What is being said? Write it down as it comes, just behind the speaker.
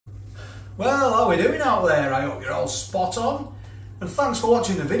Well, how are we doing out there? I hope you're all spot on. And thanks for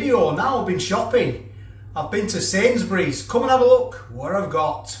watching the video. Now I've been shopping. I've been to Sainsbury's. Come and have a look what I've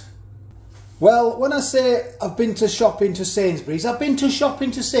got. Well, when I say I've been to shopping to Sainsbury's, I've been to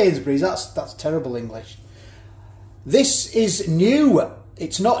shopping to Sainsbury's. That's terrible English. This is new.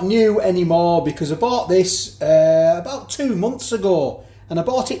 It's not new anymore because I bought this about 2 months ago. And I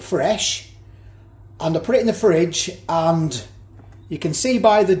bought it fresh. And I put it in the fridge and you can see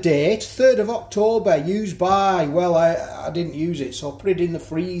by the date, 3rd of October, used by, well, I didn't use it, so I put it in the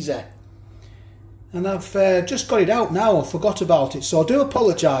freezer. And I've just got it out now, I forgot about it, so I do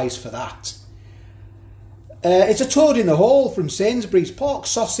apologise for that. It's a toad in the hole from Sainsbury's. Pork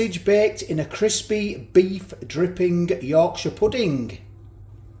sausage baked in a crispy beef dripping Yorkshire pudding.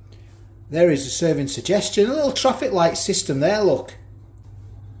 There is a serving suggestion, a little traffic light system there, look.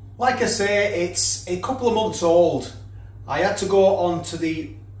 Like I say, it's a couple of months old. I had to go onto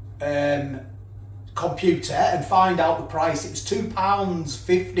the computer and find out the price. It was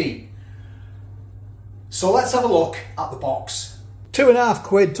 £2.50. So let's have a look at the box.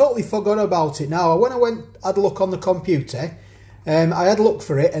 £2.50, totally forgot about it now. When I had a look on the computer, I had a look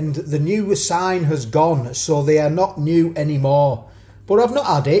for it and the new sign has gone, so they are not new anymore. But I've not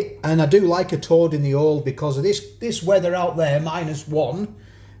had it, and I do like a toad in the hole because of this weather out there, -1.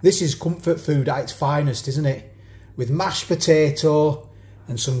 This is comfort food at its finest, isn't it? With mashed potato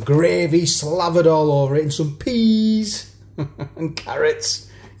and some gravy slathered all over it and some peas and carrots.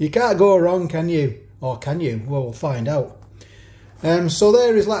 You can't go wrong, can you? Or can you? Well, we'll find out. So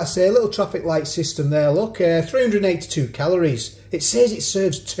there is, like I say, a little traffic light system there. Look, 382 calories. It says it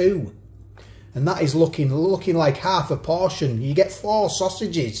serves 2. And that is looking like half a portion. You get 4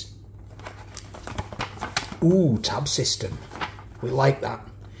 sausages. Ooh, tab system. We like that.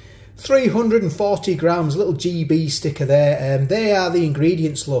 340 grams, little GB sticker there. They are the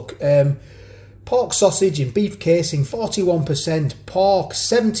ingredients, look. Pork sausage in beef casing, 41%. Pork,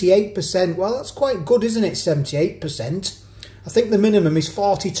 78%. Well, that's quite good, isn't it, 78%? I think the minimum is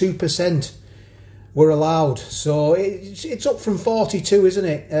 42% were allowed. So it's up from 42, isn't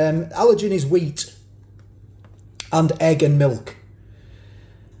it? Allergen is wheat and egg and milk.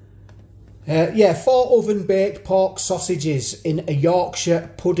 Yeah, 4 oven-baked pork sausages in a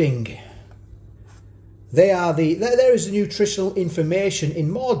Yorkshire pudding. There is the nutritional information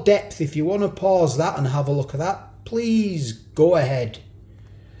in more depth. If you want to pause that and have a look at that, please go ahead.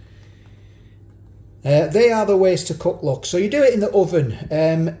 They are the ways to cook, look. So you do it in the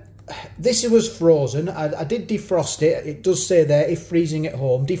oven. This was frozen. I did defrost it. It does say there, if freezing at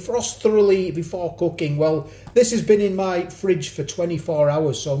home, defrost thoroughly before cooking. Well, this has been in my fridge for 24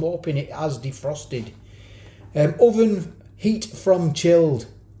 hours, so I'm hoping it has defrosted. Oven heat from chilled.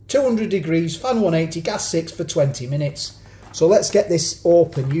 200 degrees, fan 180, gas 6 for 20 minutes. So let's get this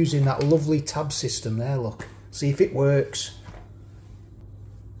open using that lovely tab system there, look. See if it works.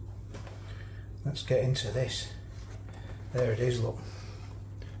 Let's get into this. There it is, look.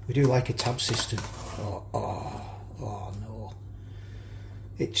 We do like a tab system. Oh no.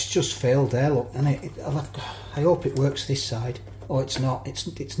 It's just failed there, look, and I hope it works this side. Oh, it's not.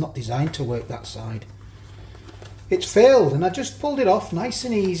 It's not designed to work that side. It's failed, and I just pulled it off nice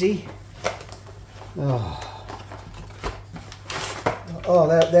and easy. Oh,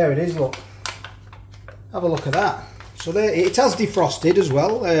 there it is, look. Have a look at that. So there, it has defrosted as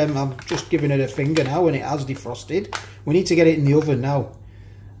well. I'm just giving it a finger now, and it has defrosted. We need to get it in the oven now.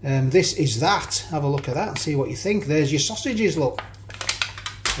 This is that. Have a look at that and see what you think. There's your sausages, look.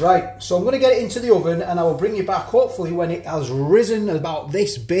 Right, so I'm going to get it into the oven and I will bring you back hopefully when it has risen about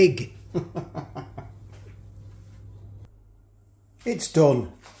this big. It's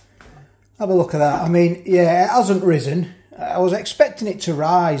done. Have a look at that. I mean, yeah, it hasn't risen. I was expecting it to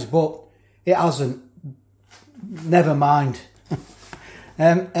rise, but it hasn't. Never mind.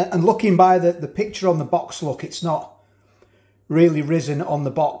 And looking by the picture on the box, look, it's not really risen on the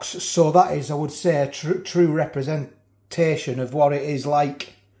box. So that is, I would say, a true representation of what it is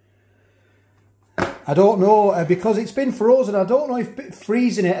like. I don't know, because it's been frozen, I don't know if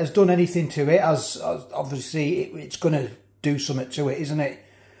freezing it has done anything to it, as obviously it's going to do something to it, isn't it?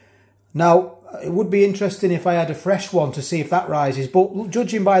 Now, it would be interesting if I had a fresh one to see if that rises, but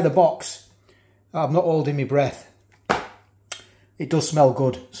judging by the box, I'm not holding my breath. It does smell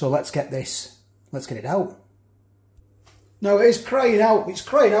good, so let's get it out. Now, it is crying out, it's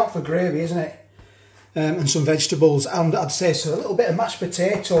crying out for gravy, isn't it? And some vegetables, and I'd say so, a little bit of mashed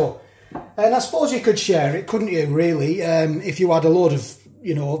potato. And I suppose you could share it, couldn't you, really, if you had a load of,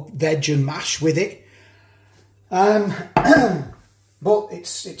 you know, veg and mash with it. But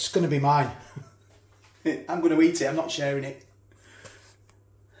it's going to be mine. I'm going to eat it, I'm not sharing it.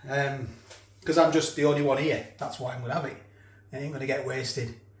 because I'm just the only one here. That's why I'm going to have it. It ain't going to get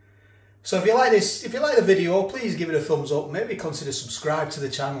wasted. So if you like this, if you like the video, please give it a thumbs up. Maybe consider subscribe to the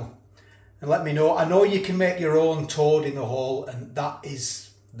channel and let me know. I know you can make your own toad in the hole, and that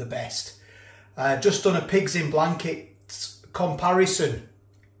is the best. I've just done a pigs in blankets comparison,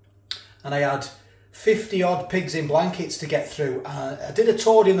 and I had 50 odd pigs in blankets to get through. I did a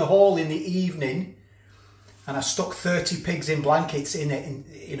toad in the hole in the evening, and I stuck 30 pigs in blankets in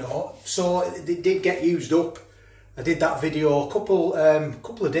it, you know, so it did get used up. I did that video a couple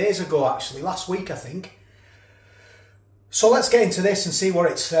of days ago, actually, last week I think. So let's get into this and see what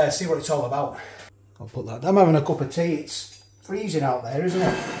it's all about. I'll put that. I'm having a cup of tea. It's freezing out there, isn't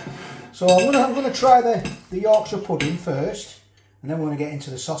it? So I'm gonna try the Yorkshire pudding first, and then we're gonna get into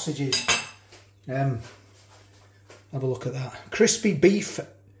the sausages. Have a look at that. Crispy beef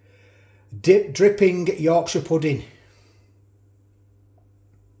dripping Yorkshire pudding.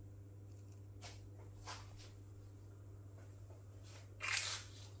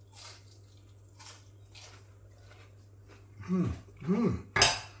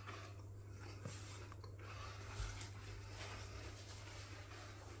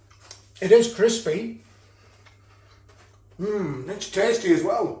 It is crispy. It's tasty as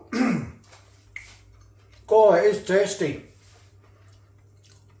well. Oh, it is tasty.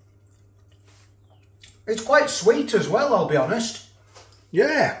 It's quite sweet as well, I'll be honest.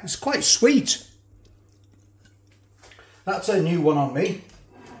 Yeah, it's quite sweet. That's a new one on me.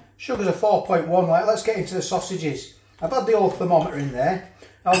 Sugar's a 4.1. Like, let's get into the sausages. I've had the old thermometer in there.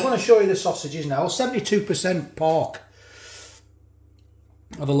 I'm going to show you the sausages now. 72% pork.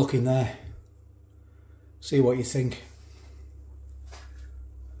 Have a look in there. See what you think.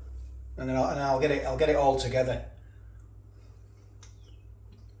 And then I'll get it all together.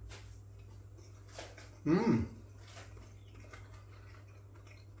 Oh,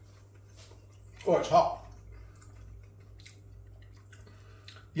 it's hot.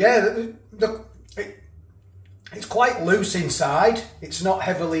 Yeah, it's quite loose inside. It's not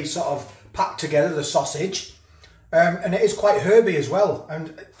heavily sort of packed together, the sausage. And it is quite herby as well.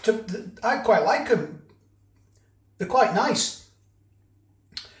 And I quite like them. They're quite nice.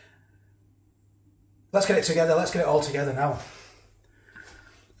 Let's get it together. Let's get it all together now.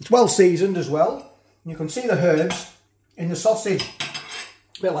 It's well seasoned as well. You can see the herbs in the sausage.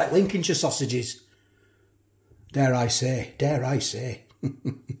 A bit like Lincolnshire sausages. Dare I say. Dare I say.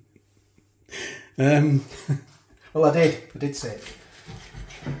 Well, I did say it.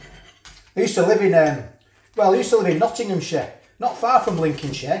 I used to live in, Nottinghamshire, not far from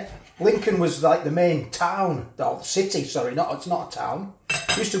Lincolnshire. Lincoln was like the main town, or city, sorry, it's not a town.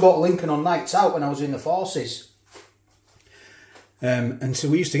 I used to go to Lincoln on nights out when I was in the forces. And so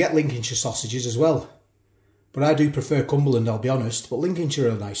we used to get Lincolnshire sausages as well. But I do prefer Cumberland, I'll be honest. But Lincolnshire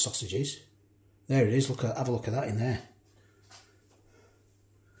are nice sausages. There it is, have a look at that in there.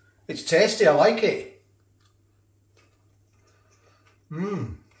 It's tasty, I like it.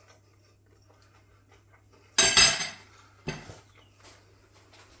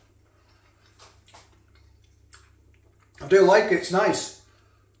 I do like it, it's nice.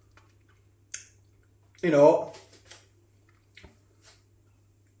 You know,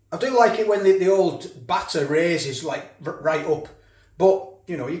 I do like it when the old batter raises like right up. But,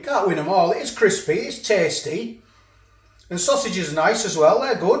 you know, you can't win them all. It is crispy, it's tasty. And sausages are nice as well,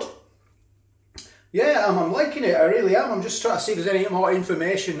 they're good. Yeah, I'm liking it, I really am. I'm just trying to see if there's any more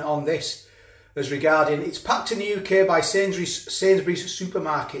information on this as regarding... It's packed in the UK by Sainsbury's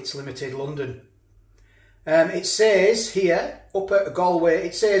Supermarkets Limited, London. It says here, up at Galway,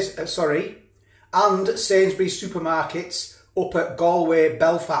 it says, and Sainsbury's Supermarkets up at Galway,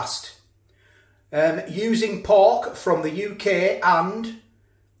 Belfast. Using pork from the UK and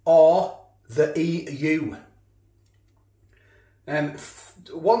or the EU.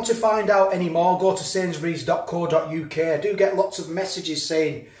 Want to find out any more, go to sainsburys.co.uk. I do get lots of messages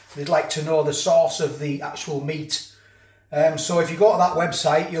saying they'd like to know the source of the actual meat. So if you go to that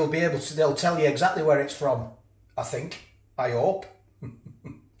website, you'll be able to, they'll tell you exactly where it's from, I think. I hope.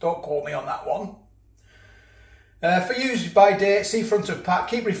 Don't quote me on that one. For use by date, see front of pack,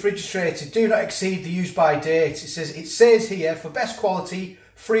 keep refrigerated, do not exceed the use by date. It says here, for best quality,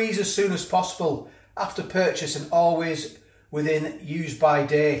 freeze as soon as possible after purchase and always within use by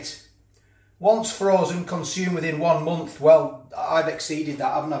date. Once frozen, consume within 1 month. Well, I've exceeded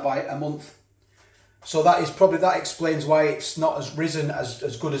that, haven't I, by a month. So that explains why it's not as risen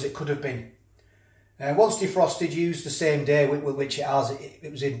as good as it could have been. Once defrosted, use the same day with which it has. It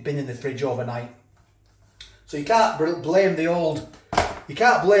was been in the fridge overnight. So you can't blame the old, you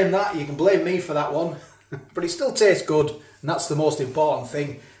can't blame that, you can blame me for that one. But it still tastes good, and that's the most important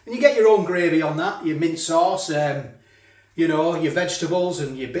thing. And you get your own gravy on that, your mint sauce, you know, your vegetables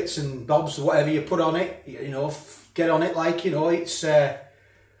and your bits and bobs, whatever you put on it, you know, get on it like, you know, it's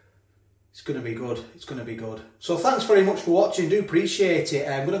going to be good. It's going to be good. So thanks very much for watching. Do appreciate it.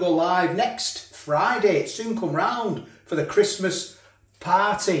 I'm going to go live next Friday. It's soon come round for the Christmas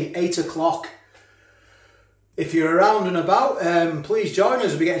party, 8 o'clock. If you're around and about, please join us.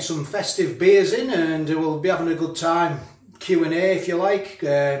 We'll be getting some festive beers in and we'll be having a good time. Q&A if you like.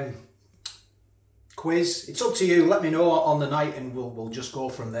 Quiz. It's up to you. Let me know on the night and we'll just go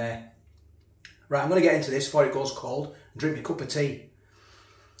from there. Right, I'm going to get into this before it goes cold and drink my cup of tea.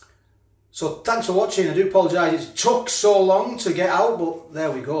 So thanks for watching. I do apologise it took so long to get out, but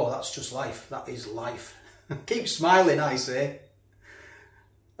there we go. That's just life. That is life. Keep smiling, I say.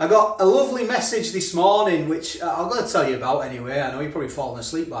 I got a lovely message this morning, which I'm going to tell you about anyway. I know you're probably fallen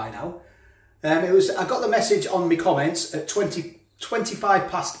asleep by now. I got the message on my comments at 25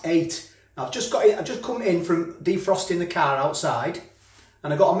 past 8. I've just come in from defrosting the car outside,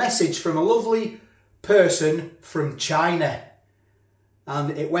 and I got a message from a lovely person from China.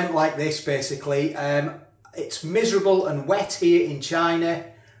 And it went like this, basically. It's miserable and wet here in China.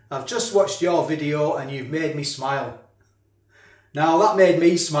 I've just watched your video and you've made me smile. Now, that made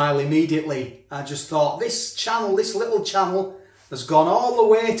me smile immediately. I just thought, this channel, this little channel, has gone all the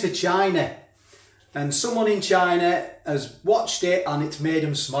way to China. And someone in China has watched it and it's made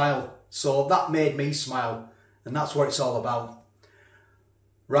them smile. So that made me smile. And that's what it's all about.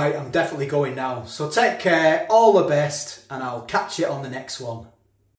 Right, I'm definitely going now. So take care, all the best, and I'll catch you on the next one.